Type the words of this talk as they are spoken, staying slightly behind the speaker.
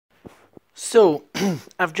So,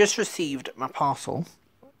 I've just received my parcel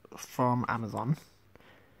from Amazon.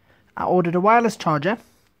 I ordered a wireless charger.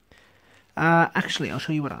 Actually, I'll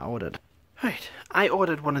show you what I ordered. Right, I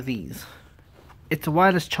ordered one of these. It's a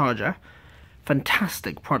wireless charger.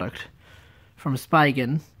 Fantastic product from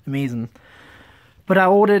Spigen. Amazing. But I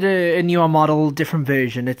ordered a newer model, different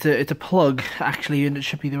version. It's a plug, actually, and it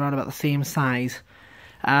should be around about the same size.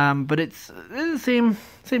 But it's the same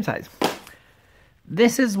size.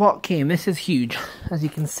 This is what came. This is huge, as you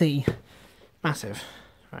can see. Massive,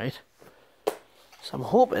 right? So I'm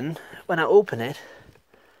hoping, when I open it,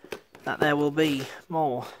 that there will be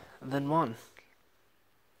more than one.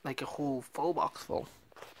 Like a whole full box full.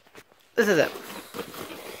 This is it.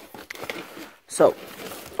 So,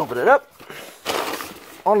 open it up.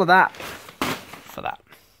 All of that for that.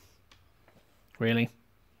 Really?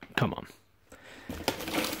 Come on.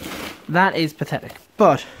 That is pathetic.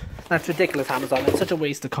 But that's ridiculous, Amazon. It's such a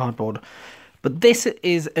waste of cardboard. But this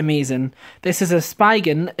is amazing. This is a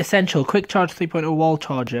Spigen Essential Quick Charge 3.0 wall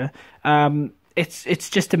charger. It's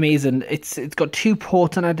just amazing. It's got 2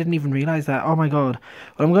 ports, and I didn't even realize that. Oh my god.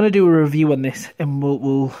 Well, I'm going to do a review on this, and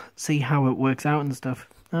we'll see how it works out and stuff.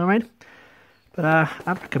 All right. But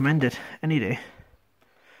I'd recommend it any day.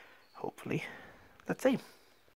 Hopefully. Let's see.